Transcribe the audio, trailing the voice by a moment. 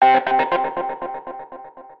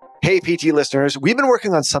Hey, PT listeners, we've been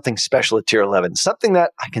working on something special at Tier 11, something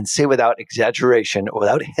that I can say without exaggeration or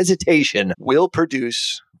without hesitation will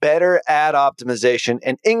produce better ad optimization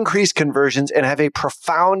and increase conversions and have a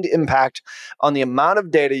profound impact on the amount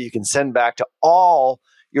of data you can send back to all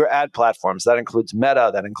your ad platforms. That includes Meta,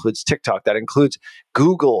 that includes TikTok, that includes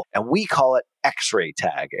Google, and we call it X-Ray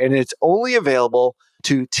Tag. And it's only available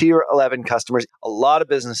to Tier 11 customers. A lot of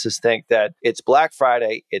businesses think that it's Black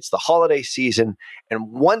Friday, it's the holiday season,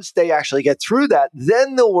 and once they actually get through that,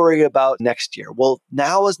 then they'll worry about next year. Well,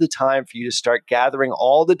 now is the time for you to start gathering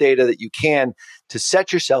all the data that you can to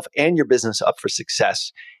set yourself and your business up for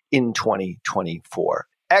success in 2024.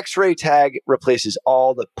 X-Ray Tag replaces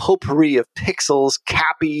all the potpourri of pixels,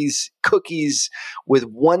 cappies, cookies with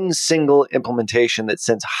one single implementation that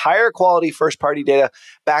sends higher quality first-party data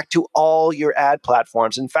back to all your ad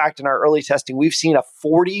platforms. In fact, in our early testing, we've seen a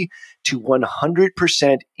 40 to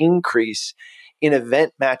 100% increase in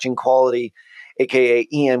event matching quality, aka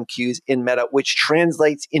EMQs in Meta, which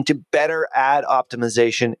translates into better ad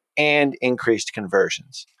optimization and increased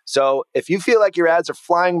conversions. So if you feel like your ads are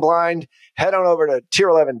flying blind, head on over to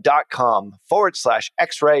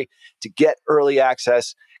tier11.com/X-Ray to get early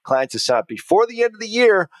access. Clients who sign up before the end of the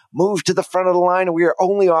year move to the front of the line, and we are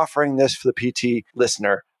only offering this for the PT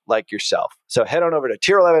listener like yourself. So head on over to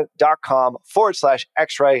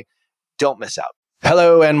tier11.com/X-Ray. Don't miss out.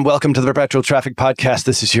 Hello and welcome to the Perpetual Traffic Podcast.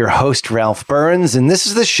 This is your host, Ralph Burns, and this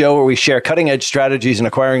is the show where we share cutting-edge strategies in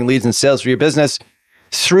acquiring leads and sales for your business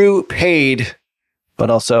through paid, but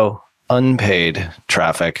also unpaid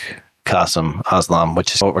traffic. Qasim Aslam,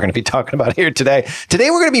 which is what we're going to be talking about here today. Today,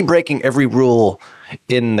 we're going to be breaking every rule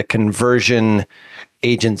in the conversion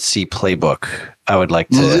agency playbook. I would like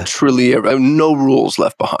to... Literally, no rules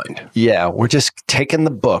left behind. Yeah, we're just taking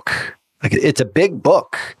the book. Like, it's a big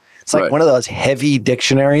book. It's like one of those heavy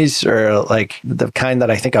dictionaries, or like the kind that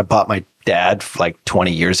I think I bought my dad like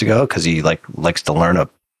 20 years ago because he likes to learn a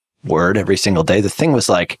word every single day. The thing was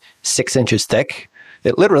like 6 inches thick.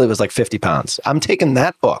 It literally was like 50 pounds. I'm taking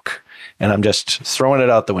that book and I'm just throwing it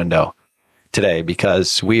out the window today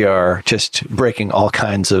because we are just breaking all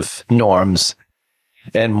kinds of norms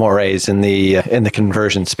and mores in the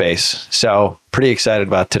conversion space. So pretty excited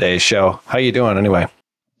about today's show. How you doing anyway?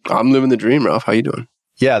 I'm living the dream, Ralph. How you doing?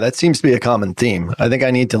 Yeah, that seems to be a common theme. I think I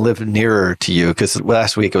need to live nearer to you because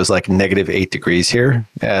last week it was like -8 degrees here.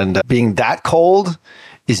 And being that cold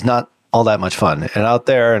is not all that much fun. And out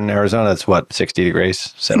there in Arizona, it's what, 60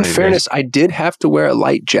 degrees, 70 In fairness, I did have to wear a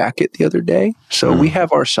light jacket the other day. So we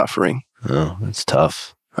have our suffering. Oh, it's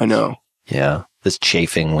tough. I know. Yeah. This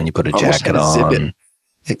chafing when you put a Almost jacket had to on. zip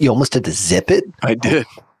it. You almost had to zip it? I did.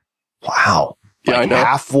 Wow. Yeah, like I know.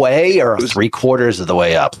 Halfway or 3/4 of the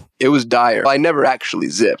way up? It was dire. I never actually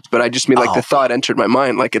zipped, but I just mean like the thought entered my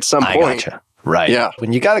mind, like at some point. Gotcha. Right. Yeah.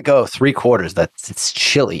 When you got to go 3/4, it's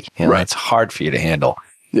chilly. You know, right. It's hard for you to handle.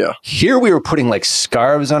 Yeah. Here we were putting like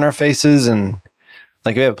scarves on our faces, and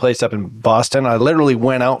like we have a place up in Boston. I literally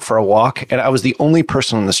went out for a walk and I was the only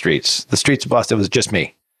person on the streets. The streets of Boston was just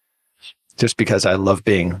me. Just because I love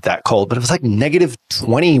being that cold, but it was like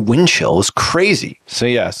 -20 wind chill. It was crazy. So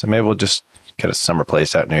maybe we'll just get a summer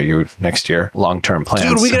place out near you next year. Long-term plans.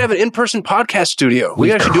 Dude, we could have an in-person podcast studio.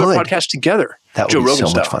 We actually do a podcast together. That would Joe be Rogan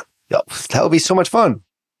so much fun. Yep. That would be so much fun.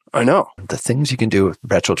 I know. The things you can do with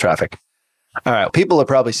perpetual traffic. All right. People are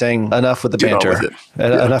probably saying enough with the banter.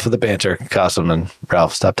 Enough of the banter. Qasim and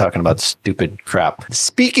Ralph, stop talking about stupid crap.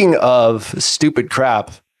 Speaking of stupid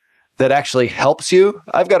crap that actually helps you,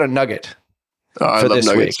 I've got a nugget for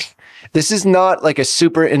this week. This is not like a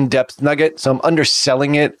super in-depth nugget, so I'm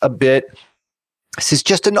underselling it a bit. This is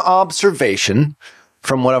just an observation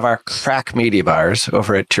from one of our crack media buyers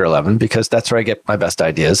over at Tier 11, because that's where I get my best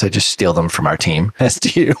ideas. I just steal them from our team, as do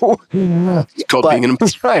you. It's called being an...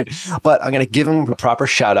 Right. But I'm going to give him a proper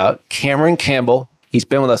shout out. Cameron Campbell. He's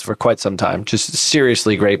been with us for quite some time. Just a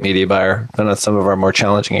seriously great media buyer. Been on some of our more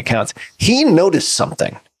challenging accounts. He noticed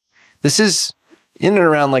something. This is in and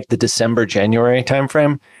around like the December, January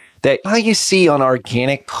timeframe, that how you see on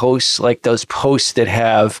organic posts, like those posts that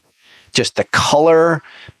have just the color,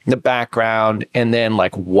 the background, and then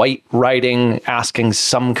like white writing asking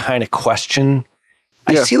some kind of question.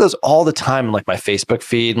 I see those all the time in like my Facebook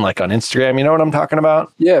feed and like on Instagram. You know what I'm talking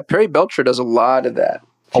about? Yeah, Perry Belcher does a lot of that.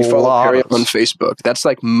 You follow Perry on Facebook. That's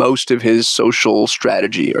like most of his social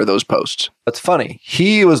strategy are those posts. That's funny.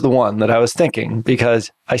 He was the one that I was thinking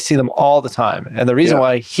because I see them all the time. And the reason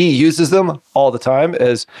why he uses them all the time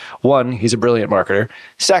is, one, he's a brilliant marketer.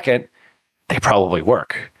 Second, they probably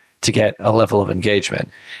work to get a level of engagement.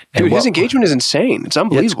 And dude, his engagement is insane. It's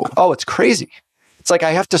unbelievable. It's crazy. it's like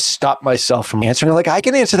I have to stop myself from answering. Like, I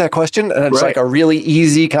can answer that question. And it's like a really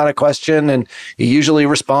easy kind of question. And he usually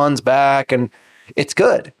responds back and it's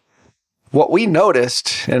good. What we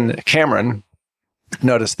noticed, and Cameron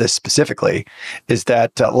noticed this specifically, is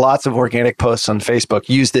that lots of organic posts on Facebook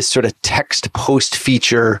use this sort of text post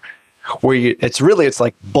feature where it's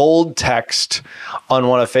like bold text on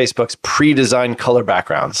one of Facebook's pre-designed color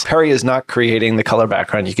backgrounds. Perry is not creating the color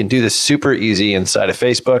background. You can do this super easy inside of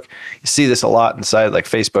Facebook. You see this a lot inside like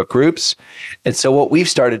Facebook groups. And so what we've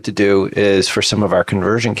started to do is for some of our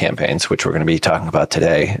conversion campaigns, which we're going to be talking about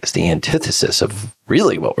today, is the antithesis of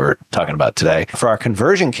really what we're talking about today. For our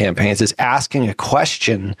conversion campaigns is asking a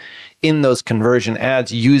question in those conversion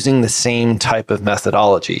ads using the same type of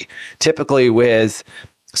methodology, typically with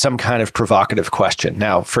some kind of provocative question.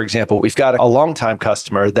 Now, for example, we've got a longtime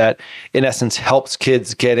customer that in essence helps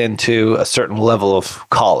kids get into a certain level of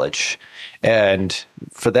college. And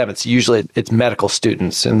for them, it's usually medical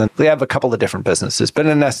students. And then they have a couple of different businesses, but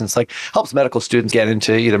in essence, like helps medical students get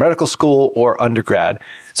into either medical school or undergrad.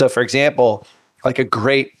 So for example, like a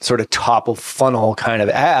great sort of top of funnel kind of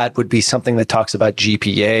ad would be something that talks about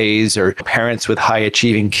GPAs or parents with high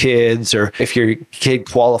achieving kids, or if your kid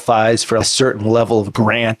qualifies for a certain level of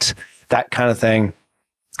grant, that kind of thing.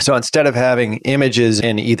 So instead of having images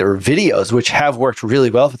in either videos, which have worked really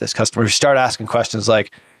well for this customer, we start asking questions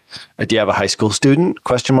like, do you have a high school student?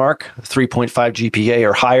 3.5 GPA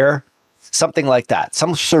or higher? Something like that.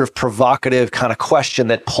 Some sort of provocative kind of question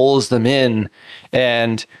that pulls them in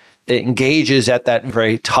and it engages at that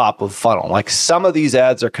very top of funnel. Like some of these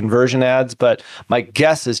ads are conversion ads, but my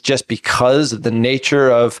guess is just because of the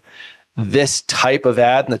nature of this type of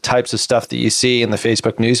ad and the types of stuff that you see in the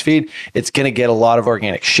Facebook newsfeed, it's going to get a lot of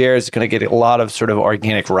organic shares. It's going to get a lot of sort of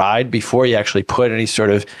organic ride before you actually put any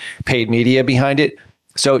sort of paid media behind it.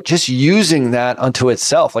 So just using that unto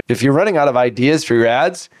itself, like if you're running out of ideas for your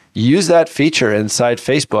ads, use that feature inside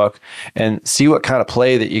Facebook and see what kind of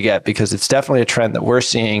play that you get, because it's definitely a trend that we're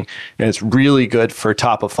seeing and it's really good for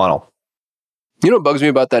top of funnel. You know what bugs me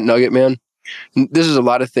about that nugget, man? This is a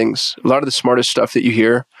lot of things, a lot of the smartest stuff that you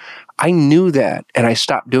hear. I knew that and I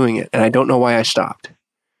stopped doing it, and I don't know why I stopped.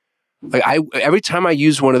 Like every time I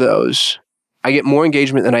use one of those, I get more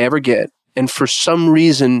engagement than I ever get. And for some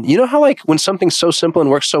reason, you know how like when something's so simple and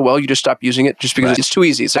works so well, you just stop using it just because it's too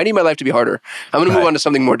easy. So I need my life to be harder. I'm going to move on to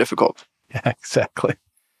something more difficult. Yeah, exactly.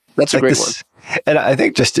 That's a great one. And I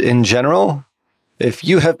think just in general, if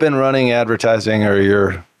you have been running advertising or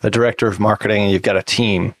you're a director of marketing and you've got a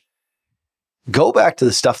team, go back to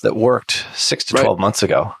the stuff that worked 6 to 12 months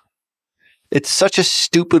ago. It's such a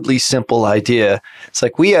stupidly simple idea. It's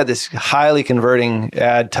like we had this highly converting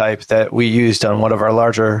ad type that we used on one of our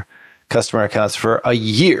larger customer accounts for a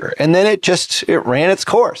year. And then it ran its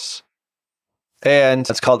course. And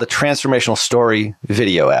it's called the transformational story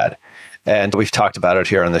video ad. And we've talked about it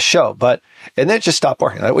here on the show, and then it just stopped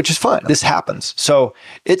working, which is fine. This happens. So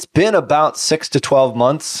it's been about 6 to 12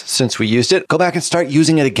 months since we used it. Go back and start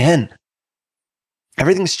using it again.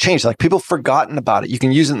 Everything's changed. Like people have forgotten about it. You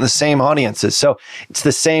can use it in the same audiences. So it's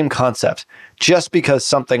the same concept. Just because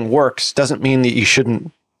something works doesn't mean that you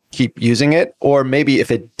shouldn't keep using it. Or maybe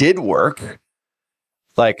if it did work,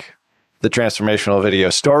 like the transformational video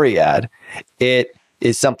story ad, it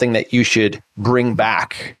is something that you should bring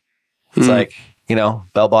back. It's like,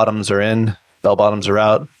 bell bottoms are in, bell bottoms are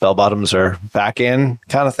out, bell bottoms are back in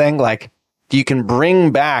kind of thing. Like you can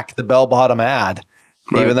bring back the bell bottom ad,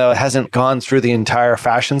 even though it hasn't gone through the entire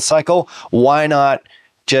fashion cycle. Why not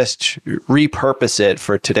just repurpose it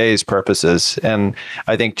for today's purposes? And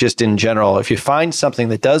I think just in general, if you find something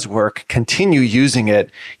that does work, continue using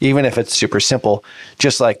it, even if it's super simple,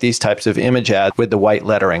 just like these types of image ads with the white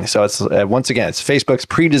lettering. So it's once again, it's Facebook's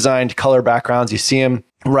pre-designed color backgrounds. You see them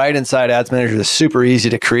right inside Ads Manager. They're super easy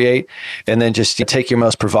to create. And then just take your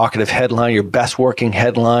most provocative headline, your best working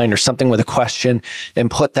headline or something with a question, and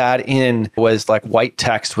put that in with like white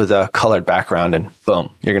text with a colored background, and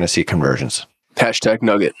boom, you're going to see conversions. Hashtag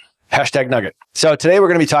nugget. Hashtag nugget. So today we're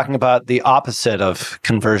going to be talking about the opposite of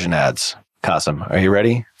conversion ads. Qasim, are you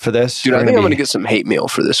ready for this? Dude, I think I'm going to get some hate mail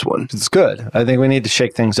for this one. It's good. I think we need to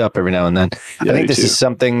shake things up every now and then. Yeah, I think this is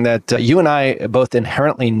something that you and I both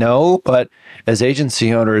inherently know, but as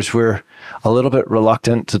agency owners, we're a little bit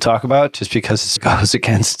reluctant to talk about just because it goes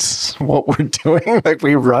against what we're doing. Like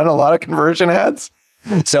we run a lot of conversion ads.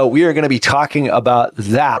 So we are going to be talking about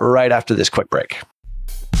that right after this quick break.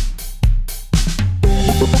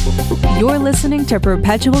 You're listening to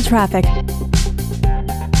Perpetual Traffic.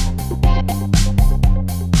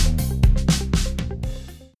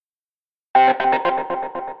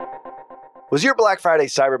 Was your Black Friday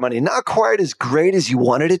Cyber Monday not quite as great as you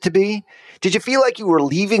wanted it to be? Did you feel like you were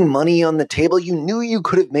leaving money on the table? You knew you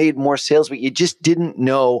could have made more sales, but you just didn't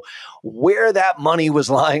know where that money was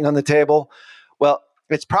lying on the table? Well,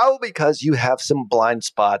 it's probably because you have some blind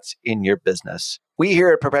spots in your business. We here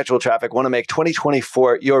at Perpetual Traffic want to make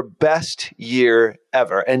 2024 your best year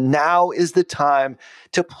ever. And now is the time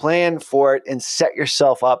to plan for it and set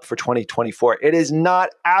yourself up for 2024. It is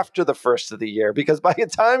not after the first of the year, because by the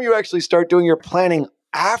time you actually start doing your planning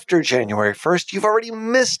after January 1st, you've already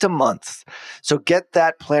missed a month. So get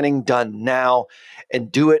that planning done now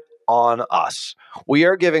and do it on us. We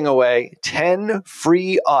are giving away 10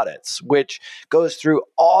 free audits, which goes through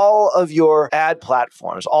all of your ad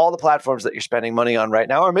platforms, all the platforms that you're spending money on right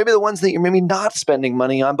now, or maybe the ones that you're maybe not spending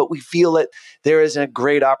money on, but we feel that there is a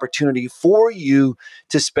great opportunity for you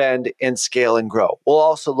to spend and scale and grow. We'll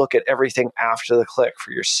also look at everything after the click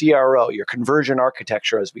for your CRO, your conversion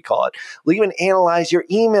architecture, as we call it. We'll even analyze your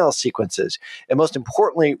email sequences. And most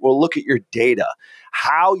importantly, we'll look at your data,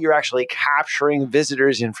 how you're actually capturing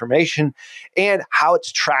visitors' information, and how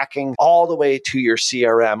it's tracking all the way to your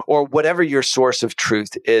CRM or whatever your source of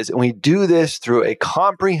truth is. And we do this through a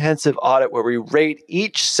comprehensive audit where we rate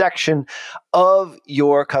each section of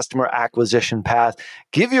your customer acquisition path,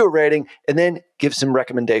 give you a rating, and then give some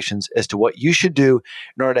recommendations as to what you should do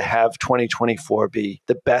in order to have 2024 be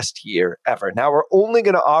the best year ever. Now, we're only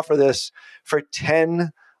going to offer this for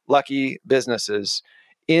 10 lucky businesses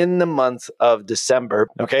in the month of December.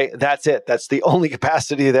 Okay, that's it. That's the only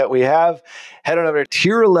capacity that we have. Head on over to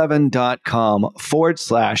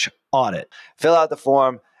tier11.com/audit. Fill out the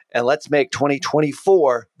form and let's make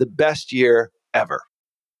 2024 the best year ever.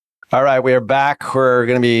 All right, we are back. We're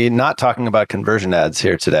going to be not talking about conversion ads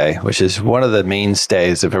here today, which is one of the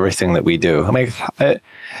mainstays of everything that we do. I mean,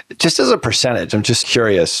 just as a percentage, I'm just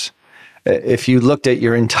curious. If you looked at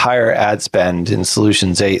your entire ad spend in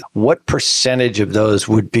Solutions 8, what percentage of those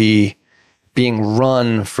would be being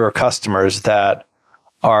run for customers that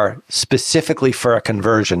are specifically for a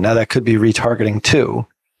conversion? Now, that could be retargeting too,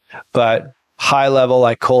 but high level,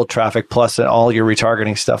 like cold traffic plus all your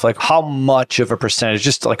retargeting stuff, like how much of a percentage,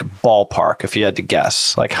 just like a ballpark, if you had to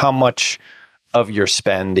guess, like how much of your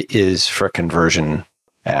spend is for conversion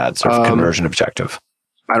ads or for conversion objective?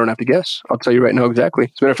 I don't have to guess. I'll tell you right now exactly.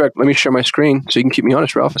 As a matter of fact, let me share my screen so you can keep me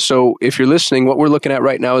honest, Ralph. So if you're listening, what we're looking at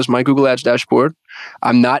right now is my Google Ads dashboard.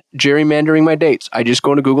 I'm not gerrymandering my dates. I just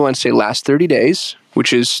go into Google and say last 30 days,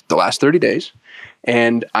 which is the last 30 days.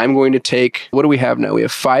 And I'm going to take, what do we have now? We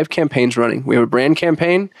have 5 campaigns running. We have a brand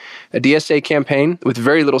campaign, a DSA campaign with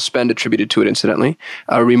very little spend attributed to it, incidentally,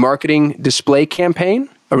 a remarketing display campaign,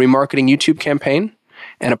 a remarketing YouTube campaign,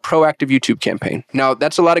 and a proactive YouTube campaign. Now,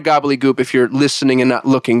 that's a lot of gobbledygook if you're listening and not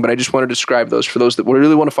looking, but I just want to describe those for those that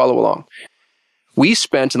really want to follow along. We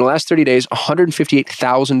spent in the last 30 days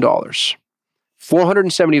 $158,000.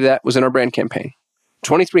 470 of that was in our brand campaign.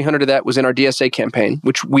 2,300 of that was in our DSA campaign,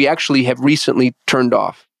 which we actually have recently turned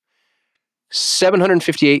off.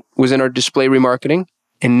 758 was in our display remarketing,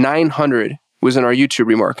 and 900 was in our YouTube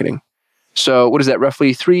remarketing. So what is that?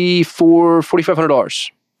 Roughly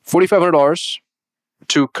 $4,500. $4,500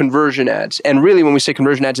 to conversion ads. And really, when we say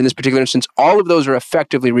conversion ads in this particular instance, all of those are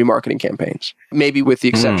effectively remarketing campaigns, maybe with the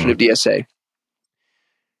exception of DSA.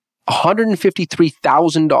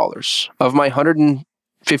 $153,000 of my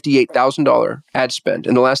 $158,000 ad spend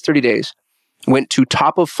in the last 30 days went to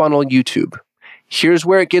top of funnel YouTube. Here's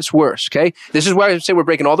where it gets worse, okay? This is where I say we're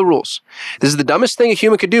breaking all the rules. This is the dumbest thing a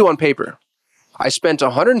human could do on paper. I spent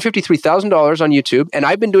 $153,000 on YouTube, and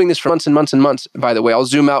I've been doing this for months and months and months, by the way. I'll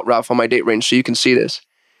zoom out, Ralph, on my date range so you can see this.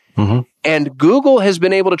 Mm-hmm. And Google has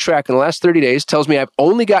been able to track in the last 30 days, tells me I've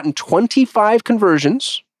only gotten 25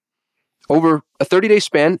 conversions over a 30-day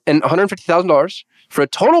span and $150,000 for a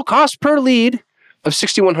total cost per lead of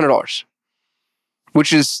 $6,100,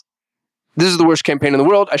 which is, this is the worst campaign in the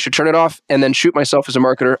world. I should turn it off and then shoot myself as a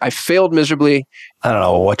marketer. I failed miserably. I don't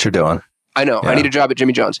know what you're doing. I know. Yeah. I need a job at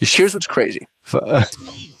Jimmy John's. Here's what's crazy.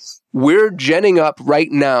 We're genning up right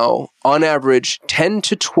now, on average, 10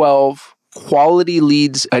 to 12 quality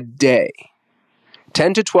leads a day.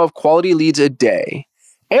 10 to 12 quality leads a day.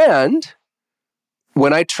 And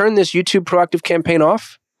when I turn this YouTube proactive campaign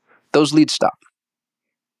off, those leads stop.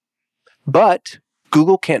 But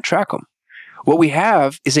Google can't track them. What we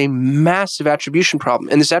have is a massive attribution problem.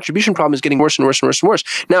 And this attribution problem is getting worse and worse and worse and worse.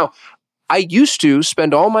 Now, I used to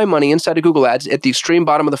spend all my money inside of Google Ads at the extreme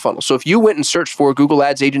bottom of the funnel. So if you went and searched for Google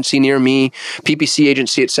Ads agency near me, PPC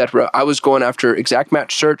agency, etc., I was going after exact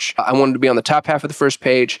match search. I wanted to be on the top half of the first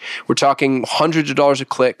page. We're talking hundreds of dollars a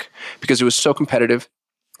click because it was so competitive.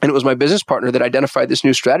 And it was my business partner that identified this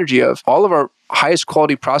new strategy of all of our highest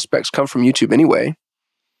quality prospects come from YouTube anyway.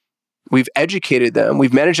 We've educated them.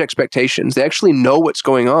 We've managed expectations. They actually know what's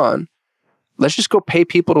going on. Let's just go pay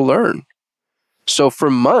people to learn. So for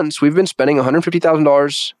months, we've been spending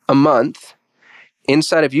 $150,000 a month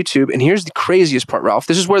inside of YouTube. And here's the craziest part, Ralph.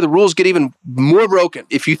 This is where the rules get even more broken.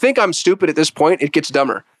 If you think I'm stupid at this point, it gets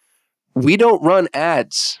dumber. We don't run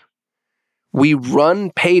ads. We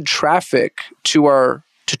run paid traffic to our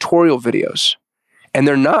tutorial videos. And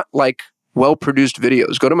they're not like well-produced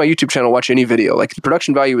videos. Go to my YouTube channel, watch any video. Like the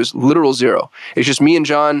production value is literal zero. It's just me and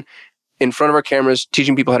John in front of our cameras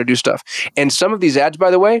teaching people how to do stuff. And some of these ads,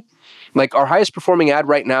 by the way, like our highest performing ad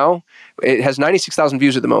right now, it has 96,000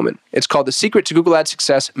 views at the moment. It's called The Secret to Google Ad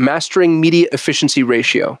Success, Mastering Media Efficiency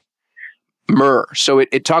Ratio. MER. So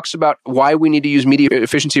it talks about why we need to use media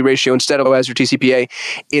efficiency ratio instead of OAS or TCPA.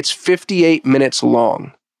 It's 58 minutes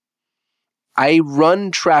long. I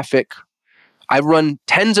run traffic. I run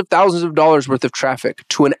tens of thousands of dollars worth of traffic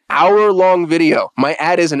to an hour-long video. My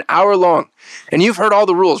ad is an hour long. And you've heard all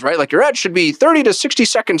the rules, right? Like your ad should be 30 to 60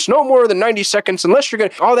 seconds, no more than 90 seconds, unless you're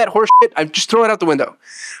going to, all that horse shit, I just throw it out the window.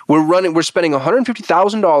 We're spending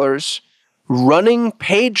 $150,000 running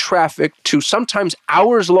paid traffic to sometimes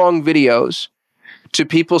hours-long videos to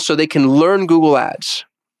people so they can learn Google Ads.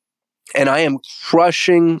 And I am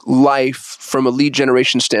crushing life from a lead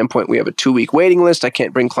generation standpoint. We have a 2-week waiting list. I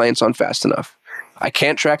can't bring clients on fast enough. I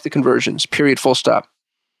can't track the conversions, period, full stop.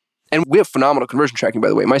 And we have phenomenal conversion tracking, by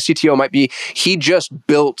the way. My CTO he just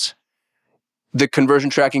built the conversion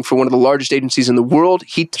tracking for one of the largest agencies in the world.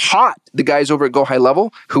 He taught the guys over at Go High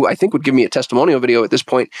Level, who I think would give me a testimonial video at this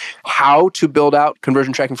point, how to build out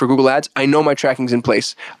conversion tracking for Google Ads. I know my tracking's in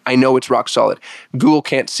place. I know it's rock solid. Google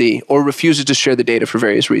can't see or refuses to share the data for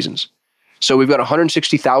various reasons. So we've got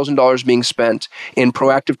 $160,000 being spent in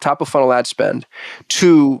proactive top-of-funnel ad spend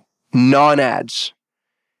to non-ads.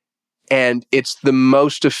 And it's the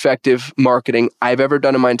most effective marketing I've ever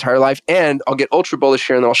done in my entire life. And I'll get ultra bullish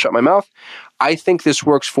here and then I'll shut my mouth. I think this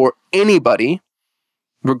works for anybody,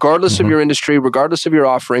 regardless of your industry, regardless of your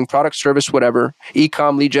offering, product, service, whatever,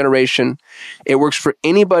 e-com, lead generation. It works for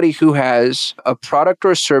anybody who has a product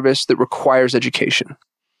or a service that requires education.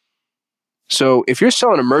 So if you're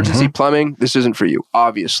selling emergency plumbing, this isn't for you,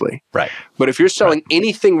 obviously. Right. But if you're selling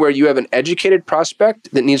anything where you have an educated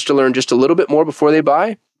prospect that needs to learn just a little bit more before they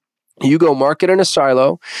buy, you go market in a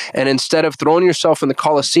silo, and instead of throwing yourself in the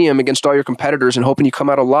Coliseum against all your competitors and hoping you come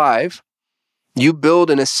out alive, you build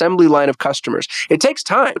an assembly line of customers. It takes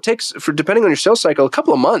time. It takes, for depending on your sales cycle, a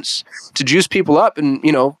couple of months to juice people up and,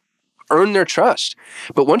 earn their trust.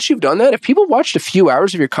 But once you've done that, if people watched a few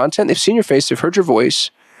hours of your content, they've seen your face, they've heard your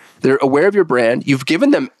voice, they're aware of your brand, you've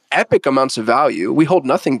given them epic amounts of value. We hold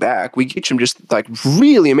nothing back. We teach them just like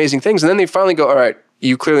really amazing things. And then they finally go, all right,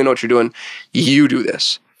 you clearly know what you're doing. You do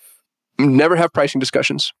this. Never have pricing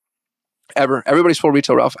discussions. Ever. Everybody's full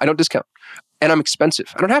retail, Ralph. I don't discount. And I'm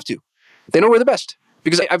expensive. I don't have to. They know we're the best.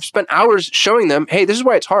 Because I've spent hours showing them, hey, this is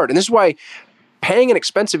why it's hard. And this is why paying an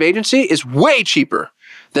expensive agency is way cheaper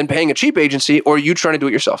than paying a cheap agency or you trying to do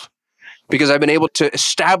it yourself. Because I've been able to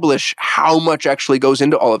establish how much actually goes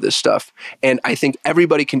into all of this stuff. And I think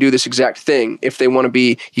everybody can do this exact thing if they want to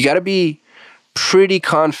be. You got to be pretty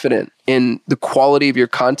confident in the quality of your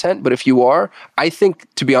content. But if you are, I think,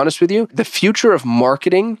 to be honest with you, the future of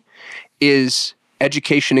marketing is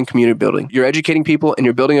education and community building. You're educating people and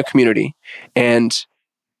you're building a community. And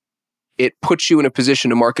it puts you in a position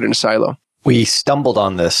to market in a silo. We stumbled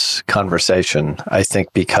on this conversation, I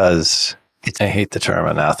think, because I hate the term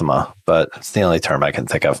anathema, but it's the only term I can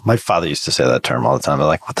think of. My father used to say that term all the time. I'm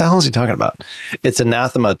like, what the hell is he talking about? It's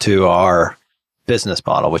anathema to our business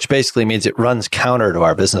model, which basically means it runs counter to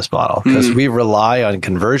our business model because we rely on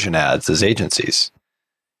conversion ads as agencies,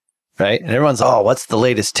 right? And everyone's, what's the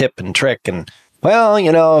latest tip and trick? And well,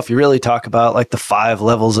 if you really talk about like the 5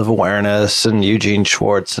 levels of awareness and Eugene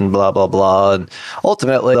Schwartz and blah, blah, blah, and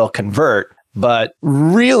ultimately they'll convert. But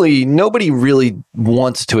really, nobody really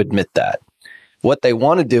wants to admit that. What they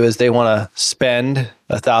want to do is they want to spend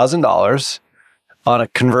 $1,000 on a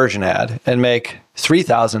conversion ad and make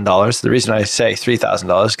 $3,000. The reason I say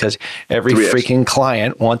 $3,000 is because every 3X. freaking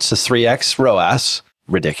client wants a 3X ROAS.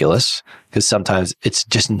 Ridiculous, because sometimes it's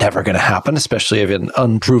just never going to happen, especially if you have an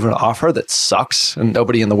unproven offer that sucks and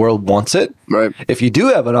nobody in the world wants it. Right. If you do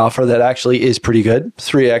have an offer that actually is pretty good,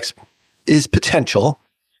 3X is potential.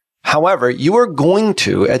 However, you are going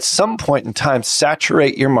to, at some point in time,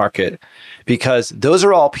 saturate your market because those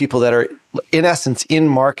are all people that are, in essence, in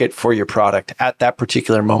market for your product at that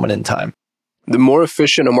particular moment in time. The more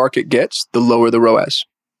efficient a market gets, the lower the ROAS.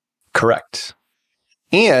 Correct.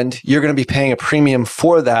 And you're going to be paying a premium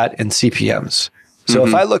for that in CPMs. So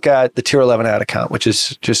if I look at the tier 11 ad account, which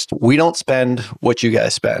is just, we don't spend what you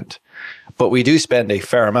guys spend, but we do spend a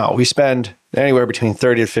fair amount. We spend anywhere between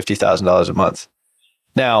 $30,000 to $50,000 a month.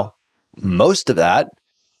 Now, most of that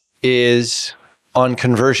is on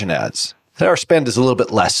conversion ads. Our spend is a little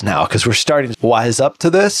bit less now because we're starting to wise up to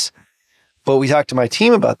this. But we talked to my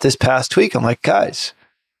team about this past week. I'm like, guys,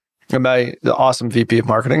 and the awesome VP of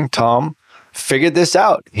marketing, Tom, figured this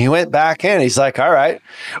out. He went back in. He's like, all right,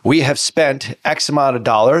 we have spent X amount of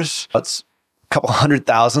dollars. That's a couple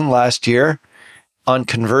 $100,000 last year on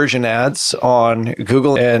conversion ads on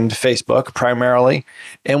Google and Facebook primarily.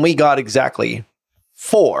 And we got exactly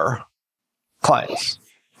 4 clients.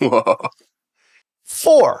 Whoa.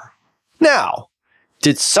 4. Now,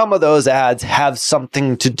 did some of those ads have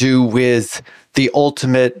something to do with the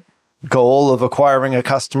ultimate goal of acquiring a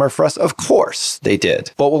customer for us? Of course they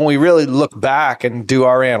did. But when we really look back and do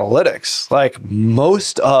our analytics, like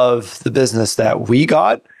most of the business that we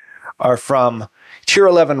got are from tier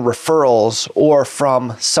 11 referrals or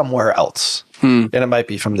from somewhere else. And it might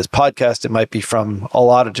be from this podcast. It might be from a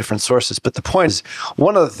lot of different sources. But the point is,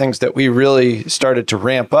 one of the things that we really started to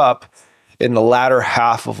ramp up in the latter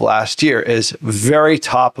half of last year is very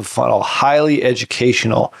top of funnel, highly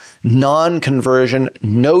educational, non-conversion,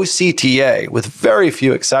 no CTA, with very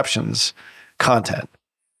few exceptions, content.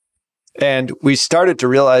 And we started to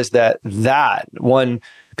realize that when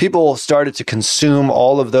people started to consume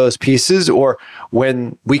all of those pieces, or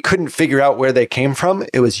when we couldn't figure out where they came from,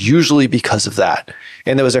 it was usually because of that.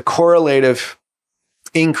 And there was a correlative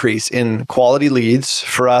increase in quality leads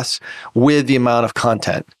for us with the amount of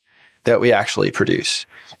content that we actually produce.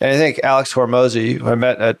 And I think Alex Hormozy, who I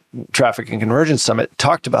met at Traffic and Conversion Summit,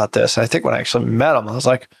 talked about this. And I think when I actually met him, I was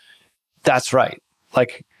like, that's right.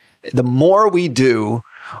 Like, the more we do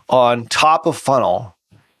on top of funnel,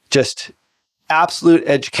 just absolute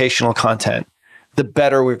educational content, the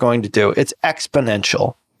better we're going to do. It's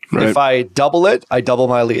exponential. Right. If I double it, I double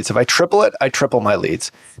my leads. If I triple it, I triple my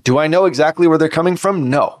leads. Do I know exactly where they're coming from?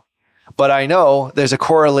 No. But I know there's a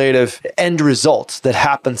correlative end result that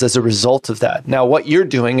happens as a result of that. Now, what you're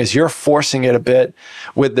doing is you're forcing it a bit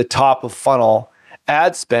with the top of funnel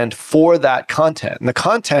ad spend for that content. And the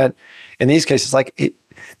content in these cases, like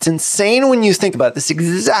it's insane when you think about it. This is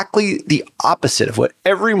exactly the opposite of what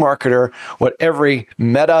every marketer, what every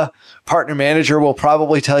Meta partner manager will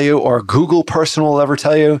probably tell you, or Google person will ever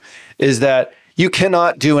tell you, is that you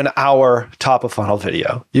cannot do an hour top of funnel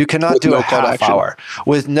video. You cannot do a half hour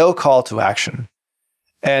with no call to action.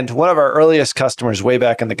 And one of our earliest customers way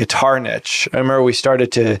back in the guitar niche, I remember we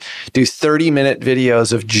started to do 30-minute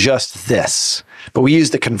videos of just this. But we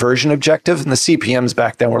used the conversion objective, and the CPMs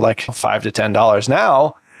back then were like $5 to $10.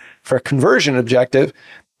 Now, for a conversion objective,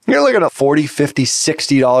 you're looking at $40, $50,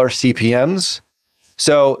 $60 CPMs.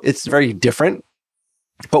 So it's very different.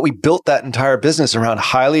 But we built that entire business around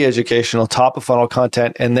highly educational, top of funnel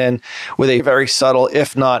content, and then with a very subtle,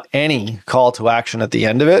 if not any, call to action at the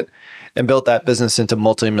end of it, and built that business into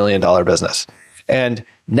multi-million-dollar business. And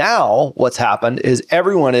now what's happened is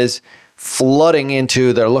everyone is flooding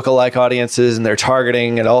into their lookalike audiences and their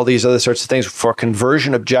targeting and all these other sorts of things for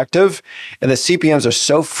conversion objective. And the CPMs are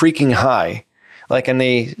so freaking high. Like in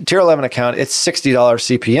the tier 11 account, it's $60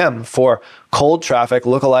 CPM for cold traffic,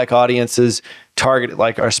 lookalike audiences, target,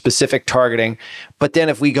 like our specific targeting. But then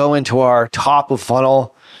if we go into our top of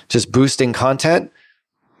funnel, just boosting content,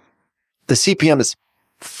 the CPM is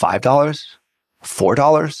 $5,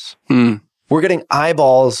 $4. We're getting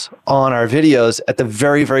eyeballs on our videos at the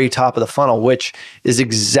very, very top of the funnel, which is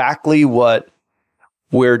exactly what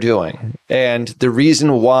we're doing. And the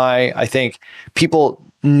reason why I think people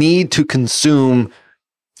need to consume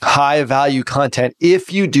high value content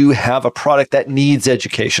if you do have a product that needs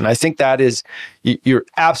education. I think that is, you're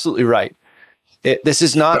absolutely right. This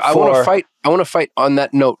is not I want to fight on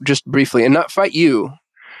that note just briefly, and not fight you.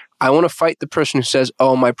 I want to fight the person who says,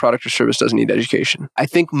 oh, my product or service doesn't need education. I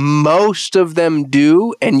think most of them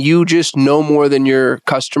do, and you just know more than your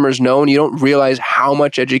customers know, and you don't realize how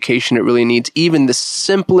much education it really needs. Even the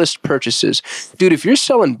simplest purchases. Dude, if you're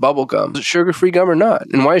selling bubble gum, is it sugar-free gum or not?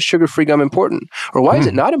 And why is sugar-free gum important? Or why is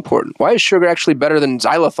it not important? Why is sugar actually better than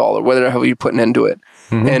xylitol or whatever you're putting into it?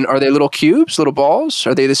 And are they little cubes, little balls?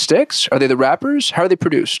 Are they the sticks? Are they the wrappers? How are they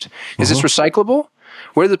produced? Is this recyclable?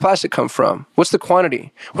 Where did the plastic come from? What's the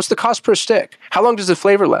quantity? What's the cost per stick? How long does the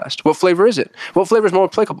flavor last? What flavor is it? What flavor is more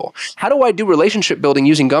applicable? How do I do relationship building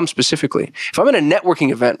using gum specifically? If I'm in a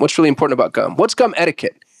networking event, what's really important about gum? What's gum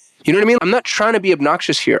etiquette? You know what I mean? I'm not trying to be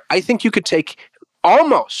obnoxious here. I think you could take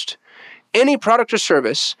almost any product or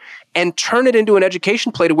service and turn it into an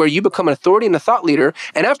education play to where you become an authority and a thought leader.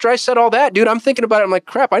 And after I said all that, dude, I'm thinking about it. I'm like,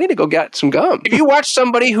 crap, I need to go get some gum. If you watch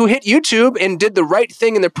somebody who hit YouTube and did the right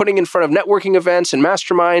thing and they're putting in front of networking events and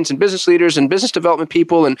masterminds and business leaders and business development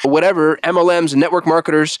people and whatever, MLMs and network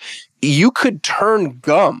marketers, you could turn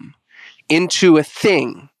gum into a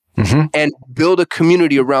thing and build a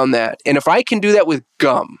community around that. And if I can do that with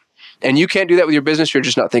gum and you can't do that with your business, you're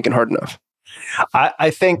just not thinking hard enough.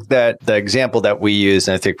 I think that the example that we used,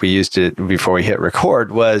 and I think we used it before we hit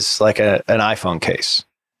record, was like an iPhone case.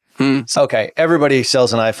 Okay, everybody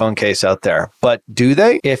sells an iPhone case out there, but do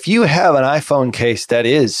they? If you have an iPhone case that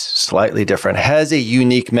is slightly different, has a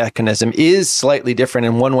unique mechanism, is slightly different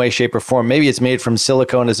in one way, shape, or form, maybe it's made from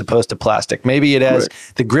silicone as opposed to plastic, maybe it has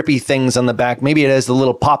the grippy things on the back, maybe it has the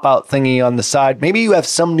little pop-out thingy on the side, maybe you have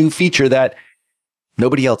some new feature that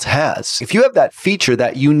nobody else has. If you have that feature,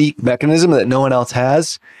 that unique mechanism that no one else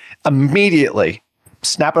has, immediately,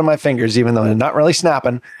 snapping my fingers, even though I'm not really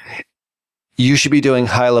snapping, you should be doing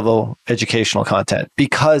high-level educational content.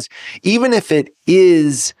 Because even if it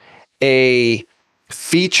is a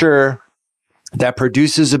feature that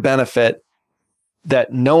produces a benefit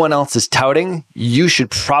that no one else is touting, you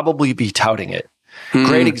should probably be touting it.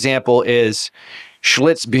 Great example is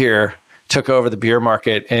Schlitz Beer took over the beer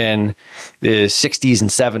market in the 60s and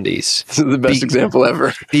 70s. This is the best example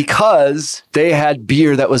ever. Because they had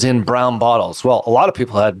beer that was in brown bottles. Well, a lot of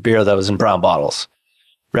people had beer that was in brown bottles,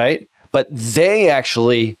 right? But they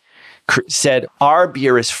actually said, our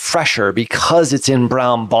beer is fresher because it's in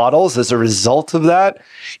brown bottles. As a result of that,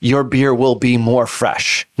 your beer will be more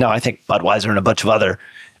fresh. Now, I think Budweiser and a bunch of other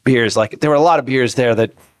beers, like there were a lot of beers there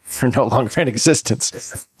that are no longer in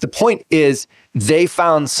existence. The point is, they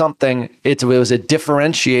found something, it was a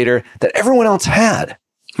differentiator that everyone else had.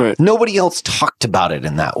 Right. Nobody else talked about it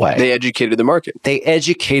in that way. They educated the market. They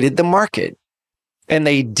educated the market. And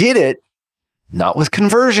they did it not with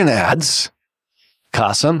conversion ads,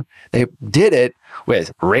 Qasim. They did it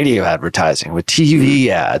with radio advertising, with TV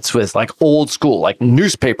ads, with like old school, like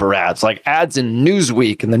newspaper ads, like ads in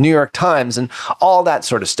Newsweek and the New York Times and all that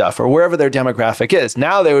sort of stuff, or wherever their demographic is.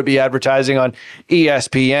 Now they would be advertising on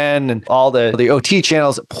ESPN and all the OT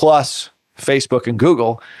channels, plus Facebook and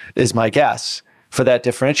Google is my guess for that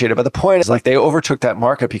differentiator. But the point is, like, they overtook that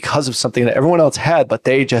market because of something that everyone else had, but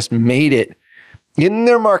they just made it in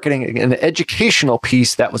their marketing an educational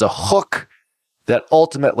piece that was a hook that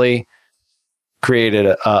ultimately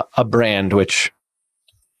created a brand which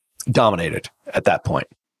dominated at that point.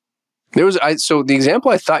 So the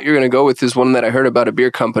example I thought you were going to go with is one that I heard about a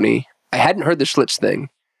beer company. I hadn't heard the Schlitz thing.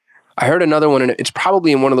 I heard another one, and it's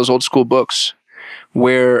probably in one of those old school books,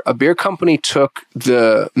 where a beer company took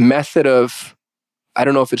the method of, I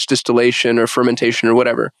don't know if it's distillation or fermentation or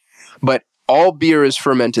whatever, but all beer is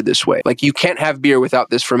fermented this way. Like, you can't have beer without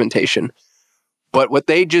this fermentation. But what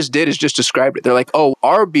they just did is just described it. They're like, oh,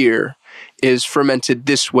 our beer is fermented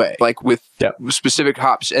this way, like with specific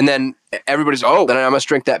hops. And then everybody's, oh, then I must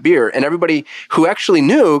drink that beer. And everybody who actually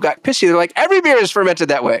knew got pissy. They're like, every beer is fermented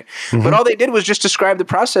that way. But all they did was just describe the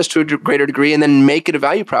process to a greater degree and then make it a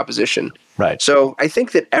value proposition. Right. So I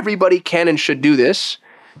think that everybody can and should do this.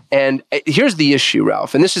 And here's the issue,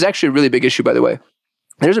 Ralph. And this is actually a really big issue, by the way.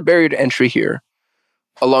 There's a barrier to entry here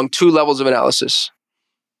along two levels of analysis.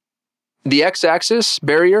 The x-axis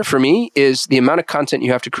barrier for me is the amount of content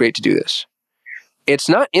you have to create to do this. It's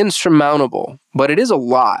not insurmountable, but it is a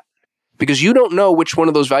lot because you don't know which one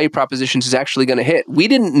of those value propositions is actually going to hit. We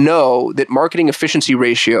didn't know that marketing efficiency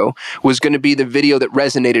ratio was going to be the video that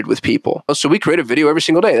resonated with people. So we create a video every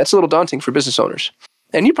single day. That's a little daunting for business owners.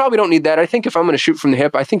 And you probably don't need that. I think if I'm going to shoot from the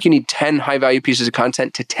hip, I think you need 10 high-value pieces of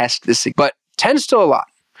content to test this. But 10 is still a lot.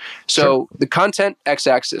 So the content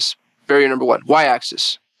x-axis, barrier number one.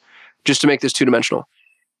 Y-axis, just to make this two-dimensional,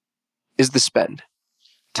 is the spend.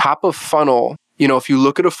 Top of funnel, if you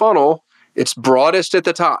look at a funnel, it's broadest at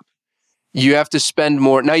the top. You have to spend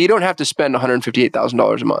more. Now, you don't have to spend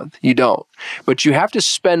 $158,000 a month. You don't. But you have to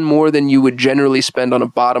spend more than you would generally spend on a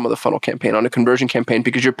bottom of the funnel campaign, on a conversion campaign,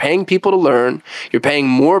 because you're paying people to learn. You're paying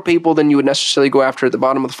more people than you would necessarily go after at the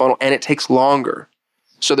bottom of the funnel, and it takes longer.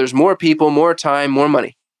 So there's more people, more time, more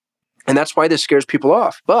money. And that's why this scares people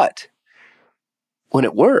off. But when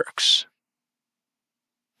it works,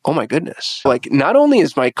 oh my goodness. Like, not only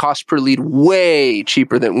is my cost per lead way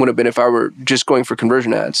cheaper than it would have been if I were just going for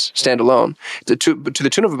conversion ads standalone, to the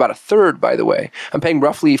tune of about a third, by the way. I'm paying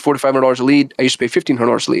roughly $400 to $500 a lead. I used to pay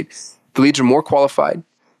 $1,500 a lead. The leads are more qualified.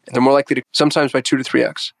 They're more likely to, sometimes by 2 to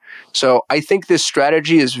 3x. So I think this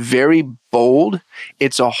strategy is very bold.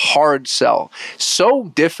 It's a hard sell. So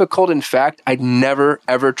difficult, in fact, I'd never,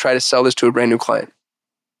 ever try to sell this to a brand new client.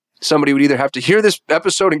 somebody would either have to hear this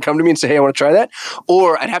episode and come to me and say, hey, I want to try that.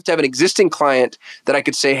 Or I'd have to have an existing client that I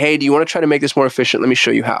could say, hey, do you want to try to make this more efficient? Let me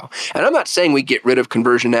show you how. And I'm not saying we get rid of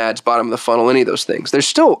conversion ads, bottom of the funnel, any of those things. There's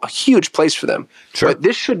still a huge place for them. Sure. But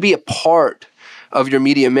this should be a part of your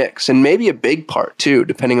media mix, and maybe a big part too,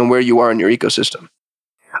 depending on where you are in your ecosystem.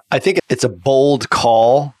 I think it's a bold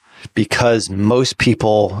call because most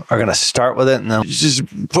people are going to start with it and then just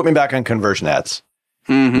put me back on conversion ads.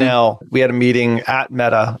 Mm-hmm. Now, we had a meeting at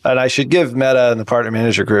Meta, and I should give Meta and the partner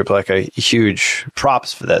manager group like a huge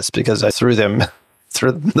props for this, because I threw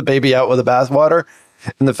the baby out with the bathwater,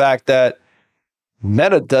 and the fact that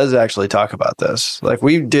Meta does actually talk about this. Like,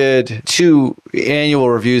 we did 2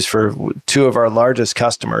 annual reviews for 2 of our largest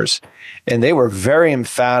customers, and they were very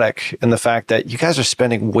emphatic in the fact that you guys are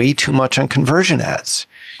spending way too much on conversion ads.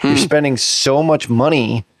 You're spending so much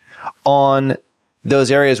money on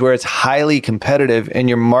those areas where it's highly competitive and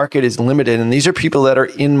your market is limited. And these are people that are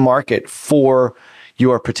in market for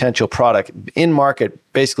your potential product. In market,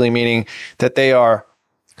 basically meaning that they are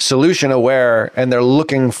solution aware and they're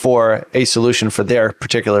looking for a solution for their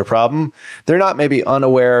particular problem. They're not maybe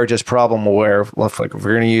unaware or just problem aware. Like if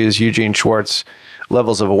we're going to use Eugene Schwartz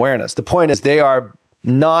levels of awareness. The point is they are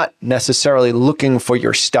not necessarily looking for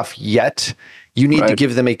your stuff yet. You need to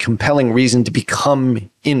give them a compelling reason to become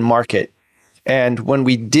in market. And when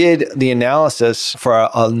we did the analysis for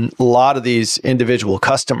a lot of these individual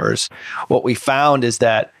customers, what we found is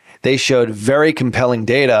that they showed very compelling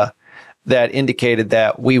data that indicated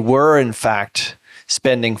that we were, in fact,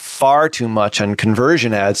 spending far too much on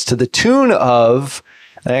conversion ads to the tune of,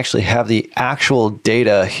 I actually have the actual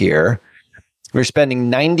data here, we're spending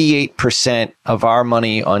 98% of our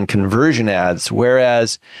money on conversion ads,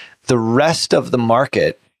 whereas the rest of the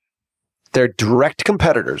market, they're direct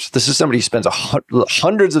competitors. This is somebody who spends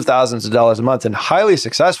hundreds of thousands of dollars a month and highly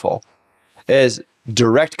successful, is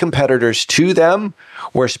direct competitors to them.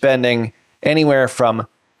 We're spending anywhere from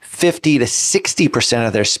 50 to 60%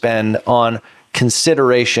 of their spend on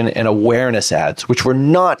consideration and awareness ads, which were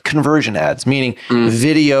not conversion ads, meaning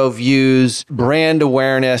video views, brand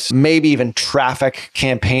awareness, maybe even traffic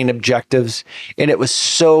campaign objectives. And it was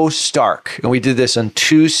so stark. And we did this on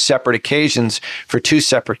 2 separate occasions for 2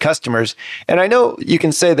 separate customers. And I know you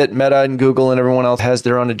can say that Meta and Google and everyone else has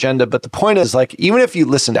their own agenda, but the point is, like, even if you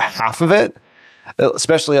listen to half of it,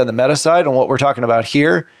 especially on the Meta side and what we're talking about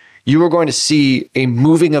here, you are going to see a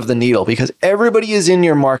moving of the needle because everybody is in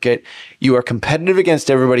your market. You are competitive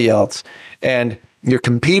against everybody else, and you're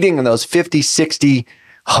competing in those 50, 60,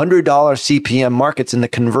 $100 CPM markets in the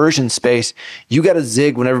conversion space. You got to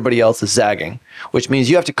zig when everybody else is zagging, which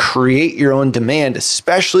means you have to create your own demand,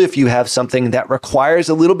 especially if you have something that requires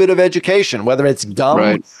a little bit of education, whether it's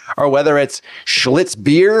gum or whether it's Schlitz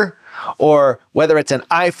beer, or whether it's an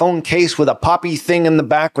iPhone case with a poppy thing in the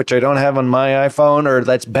back, which I don't have on my iPhone, or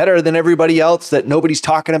that's better than everybody else that nobody's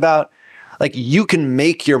talking about. Like, you can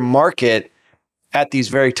make your market at these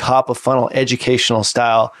very top of funnel educational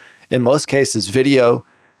style, in most cases, video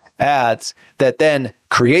ads that then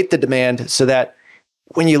create the demand so that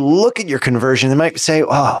when you look at your conversion, they might say,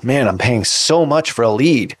 oh man, I'm paying so much for a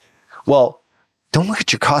lead. Well, don't look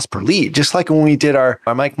at your cost per lead. Just like when we did our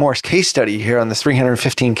Mike Morse case study here on the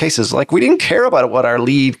 315 cases, like, we didn't care about what our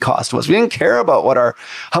lead cost was. We didn't care about what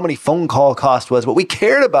how many phone call cost was. What we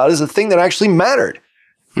cared about is the thing that actually mattered,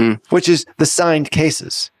 which is the signed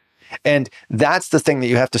cases. And that's the thing that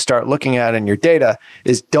you have to start looking at in your data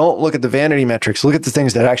is don't look at the vanity metrics. Look at the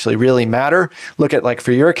things that actually really matter. Look at, like,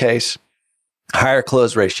 for your case, higher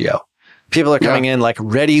close ratio. People are coming in like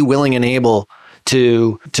ready, willing, and able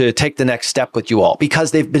to take the next step with you all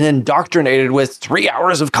because they've been indoctrinated with 3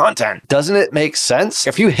 hours of content. Doesn't it make sense?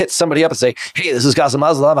 If you hit somebody up and say, hey, this is Qasim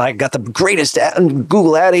Aslam, I got the greatest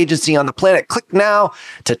Google ad agency on the planet. Click now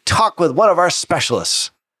to talk with one of our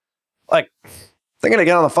specialists. Like, they're going to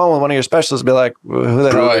get on the phone with one of your specialists and be like, who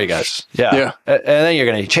the hell are you guys? Yeah. And then you're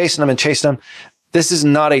going to be chasing them. This is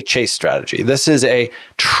not a chase strategy. This is a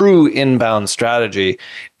true inbound strategy.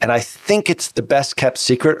 And I think it's the best kept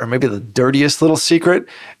secret, or maybe the dirtiest little secret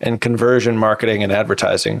in conversion marketing and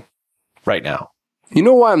advertising right now. You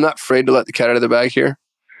know why I'm not afraid to let the cat out of the bag here?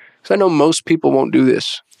 Because I know most people won't do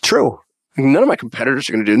this. True. None of my competitors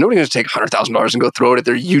are going to do it. Nobody's going to take $100,000 and go throw it at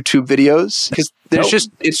their YouTube videos because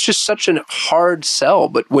it's just such a hard sell.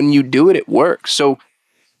 But when you do it, it works. So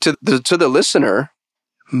to the listener,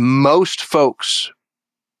 most folks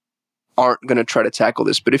aren't going to try to tackle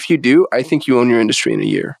this. But if you do, I think you own your industry in a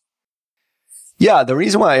year. Yeah, the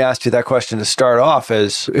reason why I asked you that question to start off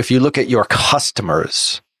is if you look at your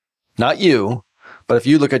customers, not you, but if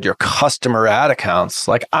you look at your customer ad accounts,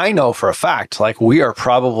 like, I know for a fact, like, we are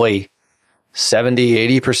probably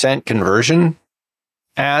 70, 80% conversion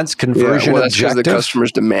ads, conversion that's because objective. the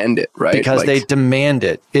customers demand it, right? Because they demand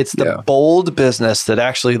it. It's the bold business that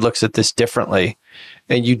actually looks at this differently.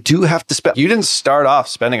 And you do have to spend. You didn't start off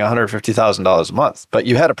spending $150,000 a month, but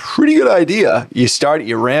you had a pretty good idea. You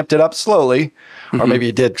ramped it up slowly, or maybe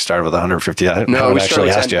you did start with $150,000. No, we actually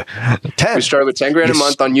asked you. 10. We started with $10,000 a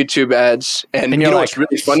month on YouTube ads, and you know what's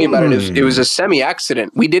really funny about it is it was a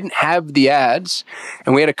semi-accident. We didn't have the ads,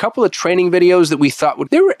 and we had a couple of training videos that we thought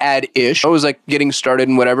they were ad-ish. I was like getting started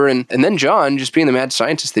and whatever, and then John, just being the mad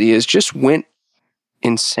scientist that he is, just went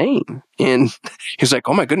insane. And he was like,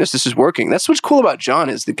 oh my goodness, this is working. That's what's cool about John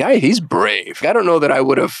is the guy, he's brave. I don't know that I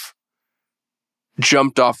would have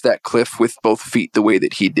jumped off that cliff with both feet the way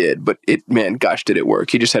that he did, but gosh, did it work.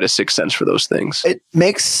 He just had a sixth sense for those things. It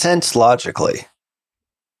makes sense logically.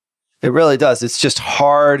 It really does. It's just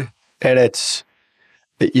hard, and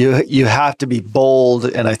you have to be bold,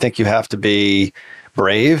 and I think you have to be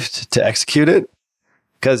brave to execute it.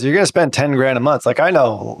 Because you're going to spend $10,000 a month. Like, I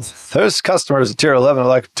know there's customers at tier 11 are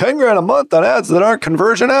like, $10,000 a month on ads that aren't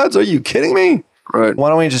conversion ads? Are you kidding me? Right. Why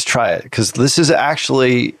don't we just try it? Because this is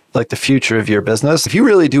actually like the future of your business. If you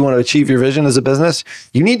really do want to achieve your vision as a business,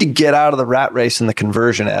 you need to get out of the rat race in the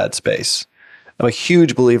conversion ad space. I'm a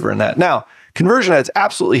huge believer in that. Now, conversion ads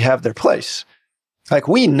absolutely have their place. Like,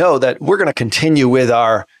 we know that we're going to continue with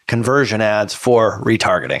our conversion ads for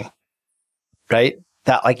retargeting, right?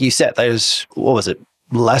 That, like you said, there's, what was it?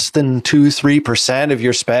 Less than 2-3% of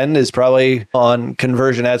your spend is probably on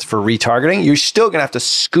conversion ads for retargeting. You're still going to have to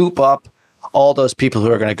scoop up all those people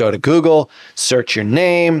who are going to go to Google, search your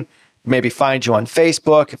name, maybe find you on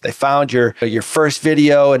Facebook. If they found your first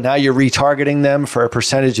video and now you're retargeting them for a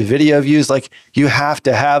percentage of video views, like, you have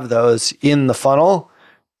to have those in the funnel,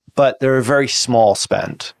 but they're a very small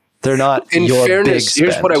spend. They're not in your fairness, big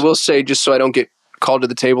spend. Here's what I will say, just so I don't get called to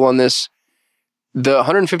the table on this. The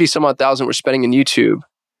 150 some odd thousand we're spending in YouTube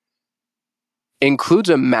includes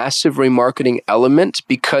a massive remarketing element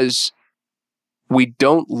because we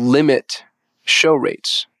don't limit show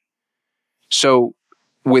rates. So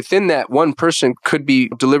within that, one person could be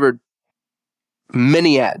delivered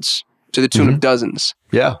many ads to the tune of dozens.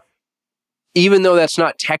 Yeah. Even though that's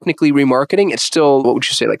not technically remarketing, it's still, what would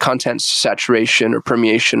you say, like content saturation or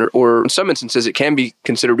permeation, or in some instances, it can be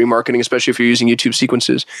considered remarketing, especially if you're using YouTube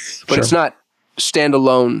sequences. But it's not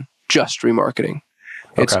standalone just remarketing.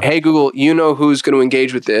 It's, hey, Google, you know who's going to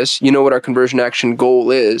engage with this. You know what our conversion action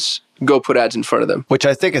goal is. Go put ads in front of them. Which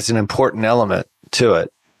I think is an important element to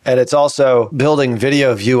it. And it's also building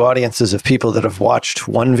video view audiences of people that have watched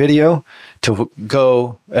one video to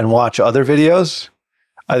go and watch other videos.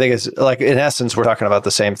 I think it's like, in essence, we're talking about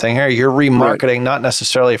the same thing here. You're remarketing, not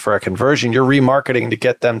necessarily for a conversion. You're remarketing to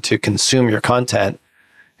get them to consume your content,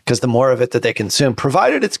 because the more of it that they consume,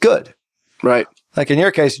 provided it's good. Right. Like in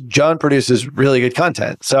your case, John produces really good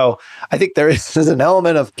content. So I think there is an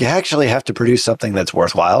element of, you actually have to produce something that's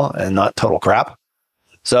worthwhile and not total crap.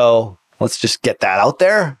 So let's just get that out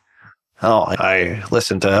there. Oh, I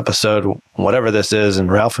listened to episode whatever this is,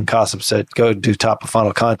 and Ralph and Cossip said, go do top of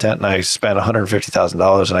funnel content, and I spent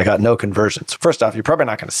 $150,000 and I got no conversions. First off, you're probably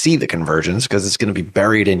not going to see the conversions because it's going to be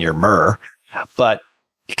buried in your MRR, but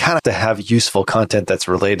you kind of have to have useful content that's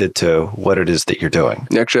related to what it is that you're doing.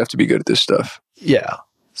 You actually have to be good at this stuff. Yeah.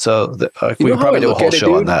 So we can probably do a whole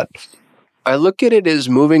show on that. I look at it as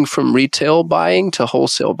moving from retail buying to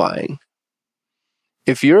wholesale buying.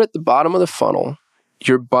 If you're at the bottom of the funnel,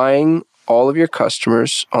 you're buying all of your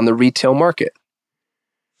customers on the retail market,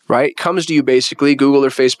 right? Comes to you basically, Google or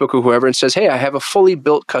Facebook or whoever, and says, hey, I have a fully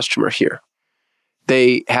built customer here.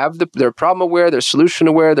 They have they're problem aware, they're solution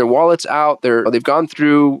aware, their wallet's out, they've gone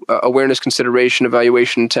through awareness, consideration,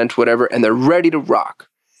 evaluation, intent, whatever, and they're ready to rock.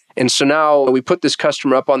 And so now we put this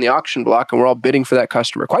customer up on the auction block and we're all bidding for that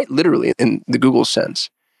customer, quite literally in the Google sense.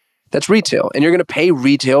 That's retail. And you're going to pay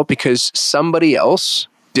retail because somebody else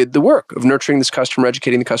did the work of nurturing this customer,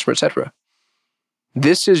 educating the customer, etc.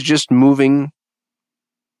 This is just moving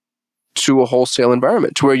to a wholesale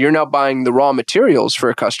environment to where you're now buying the raw materials for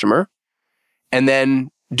a customer and then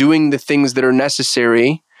doing the things that are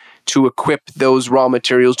necessary to equip those raw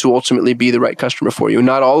materials to ultimately be the right customer for you.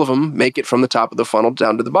 Not all of them make it from the top of the funnel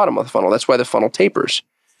down to the bottom of the funnel. That's why the funnel tapers.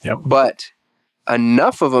 Yep. But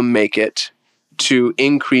enough of them make it to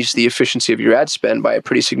increase the efficiency of your ad spend by a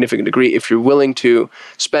pretty significant degree if you're willing to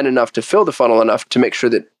spend enough to fill the funnel enough to make sure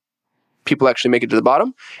that people actually make it to the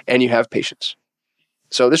bottom and you have patience.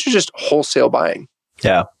 So this is just wholesale buying.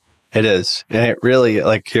 Yeah, it is. And it really,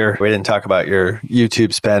 like, we didn't talk about your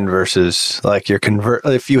YouTube spend versus like your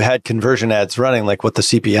if you had conversion ads running, like what the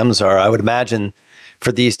CPMs are. I would imagine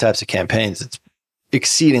for these types of campaigns, it's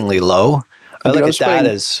exceedingly low. I look at that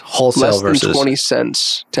spending as wholesale less versus than 20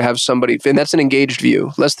 cents to have somebody, and that's an engaged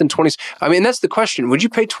view, less than 20. I mean, that's the question. Would you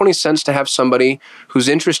pay 20 cents to have somebody who's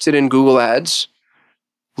interested in Google Ads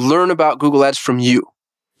learn about Google Ads from you?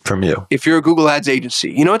 From you. If you're a Google Ads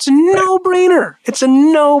agency, it's a no-brainer. It's a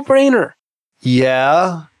no-brainer.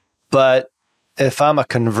 Yeah, but if I'm a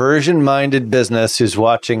conversion-minded business who's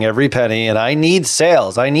watching every penny and I need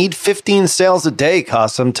sales, I need 15 sales a day,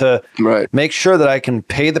 Qasim, to make sure that I can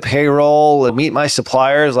pay the payroll and meet my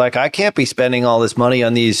suppliers. Like, I can't be spending all this money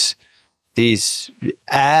on these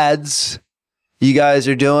ads you guys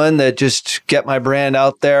are doing that just get my brand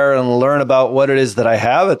out there and learn about what it is that I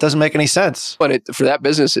have. It doesn't make any sense. But for that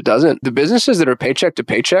business, it doesn't. The businesses that are paycheck to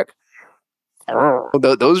paycheck,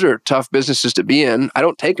 those are tough businesses to be in. I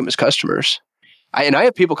don't take them as customers. I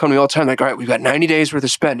have people come to me all the time like, all right, we've got 90 days worth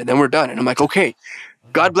of spend and then we're done. And I'm like, okay,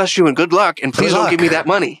 God bless you and good luck. And please don't give me that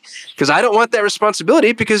money because I don't want that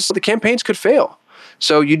responsibility because the campaigns could fail.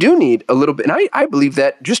 So you do need a little bit. And I believe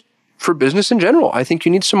that just for business in general, I think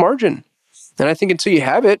you need some margin. And I think until you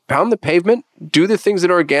have it, pound the pavement, do the things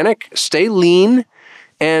that are organic, stay lean,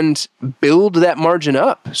 and build that margin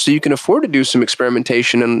up so you can afford to do some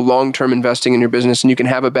experimentation and long-term investing in your business and you can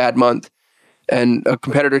have a bad month. And a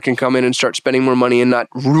competitor can come in and start spending more money and not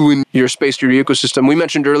ruin your space, your ecosystem. We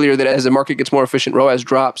mentioned earlier that as the market gets more efficient, ROAS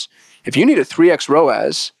drops. If you need a 3x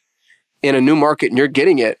ROAS in a new market and you're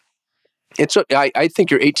getting it, I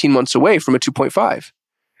think you're 18 months away from a 2.5.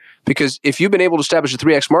 Because if you've been able to establish a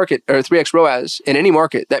 3x market or 3x ROAS in any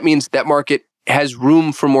market, that means that market has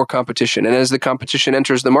room for more competition. And as the competition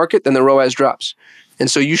enters the market, then the ROAS drops. And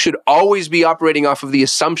so you should always be operating off of the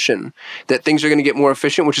assumption that things are going to get more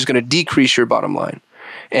efficient, which is going to decrease your bottom line.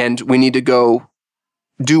 And we need to go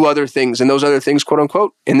do other things. And those other things, quote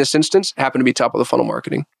unquote, in this instance, happen to be top of the funnel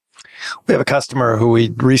marketing. We have a customer who we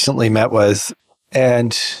recently met with,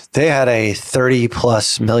 and they had a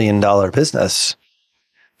 $30+ million business.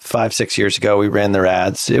 5-6 years ago, we ran their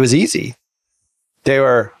ads. It was easy. They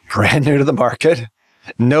were brand new to the market.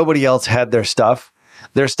 Nobody else had their stuff.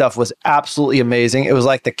 Their stuff was absolutely amazing. It was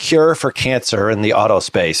like the cure for cancer in the auto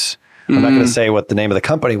space. I'm not going to say what the name of the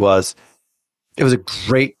company was. It was a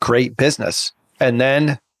great, great business. And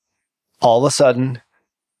then all of a sudden,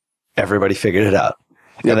 everybody figured it out.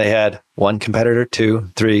 Yep. And they had one competitor, 2,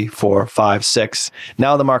 3, 4, 5, 6.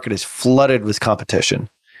 Now the market is flooded with competition.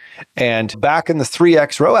 And back in the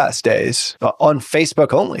 3x ROAS days, on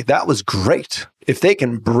Facebook only, that was great. If they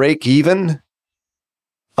can break even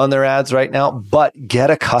on their ads right now, but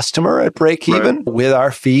get a customer at break even with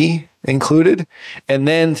our fee included, and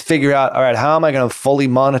then figure out, all right, how am I going to fully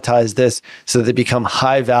monetize this so that they become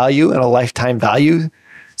high value and a lifetime value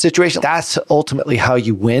situation? That's ultimately how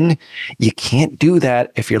you win. You can't do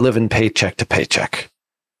that if you're living paycheck to paycheck.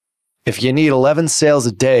 If you need 11 sales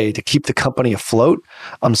a day to keep the company afloat,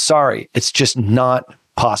 I'm sorry, it's just not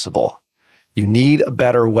possible. You need a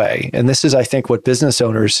better way. And this is, I think, what business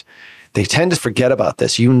owners, they tend to forget about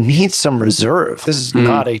this. You need some reserve. This is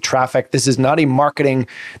not a traffic. This is not a marketing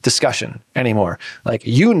discussion anymore. Like,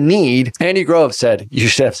 you need, Andy Grove said, you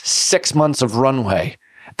should have 6 months of runway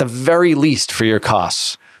at the very least for your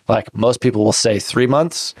costs. Like, most people will say 3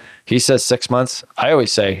 months. He says 6 months. I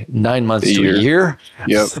always say 9 months to a year.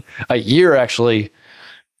 Yep. A year actually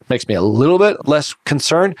makes me a little bit less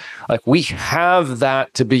concerned. Like, we have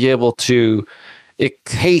that to be able to, in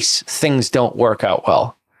case things don't work out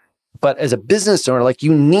well. But as a business owner, like,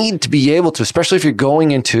 you need to be able to, especially if you're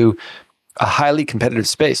going into a highly competitive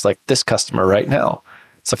space like this customer right now.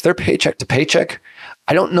 So if they're paycheck to paycheck,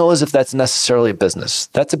 I don't know as if that's necessarily a business.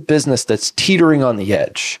 That's a business that's teetering on the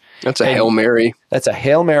edge. That's a Hail Mary. That's a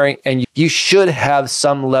Hail Mary. And you should have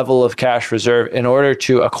some level of cash reserve in order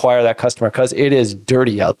to acquire that customer because it is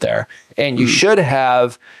dirty out there. And you should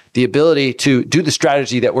have the ability to do the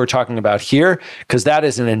strategy that we're talking about here, because that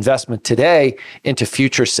is an investment today into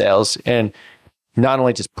future sales and not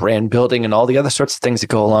only just brand building and all the other sorts of things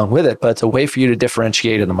that go along with it, but it's a way for you to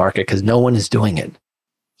differentiate in the market because no one is doing it.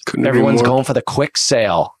 Everyone's going for the quick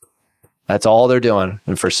sale. That's all they're doing.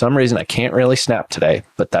 And for some reason, I can't really snap today,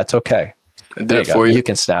 but that's okay. I did it for you. You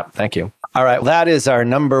can snap. Thank you. All right. That is our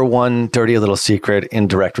number one dirty little secret in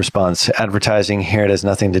direct response advertising. Here, it has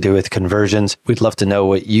nothing to do with conversions. We'd love to know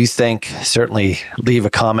what you think. Certainly leave a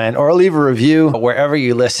comment or leave a review wherever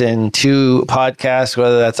you listen to podcasts,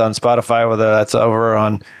 whether that's on Spotify, whether that's over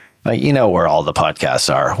on, you know where all the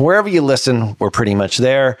podcasts are. Wherever you listen, we're pretty much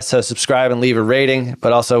there. So subscribe and leave a rating,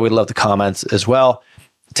 but also we'd love the comments as well.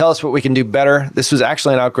 tell us what we can do better. This was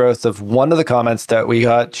actually an outgrowth of one of the comments that we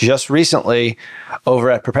got just recently over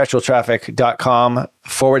at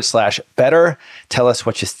perpetualtraffic.com/better. Tell us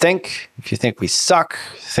what you think. If you think we suck,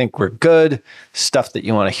 think we're good, stuff that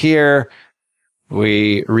you want to hear.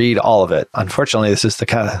 We read all of it. Unfortunately, this is the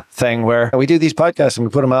kind of thing where we do these podcasts and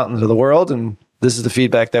we put them out into the world, and this is the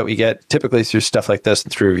feedback that we get typically through stuff like this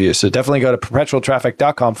and through reviews. So definitely go to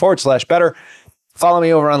perpetualtraffic.com/better. Follow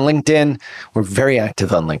me over on LinkedIn. We're very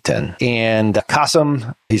active on LinkedIn. And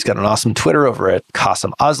Qasim, he's got an awesome Twitter over at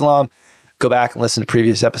Qasim Aslam. Go back and listen to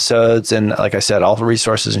previous episodes. And like I said, all the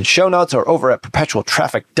resources and show notes are over at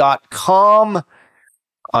perpetualtraffic.com.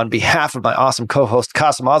 On behalf of my awesome co-host,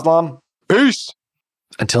 Qasim Aslam, Peace.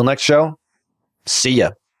 Until next show, see ya.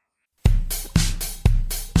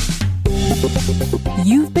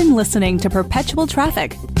 You've been listening to Perpetual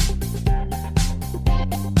Traffic,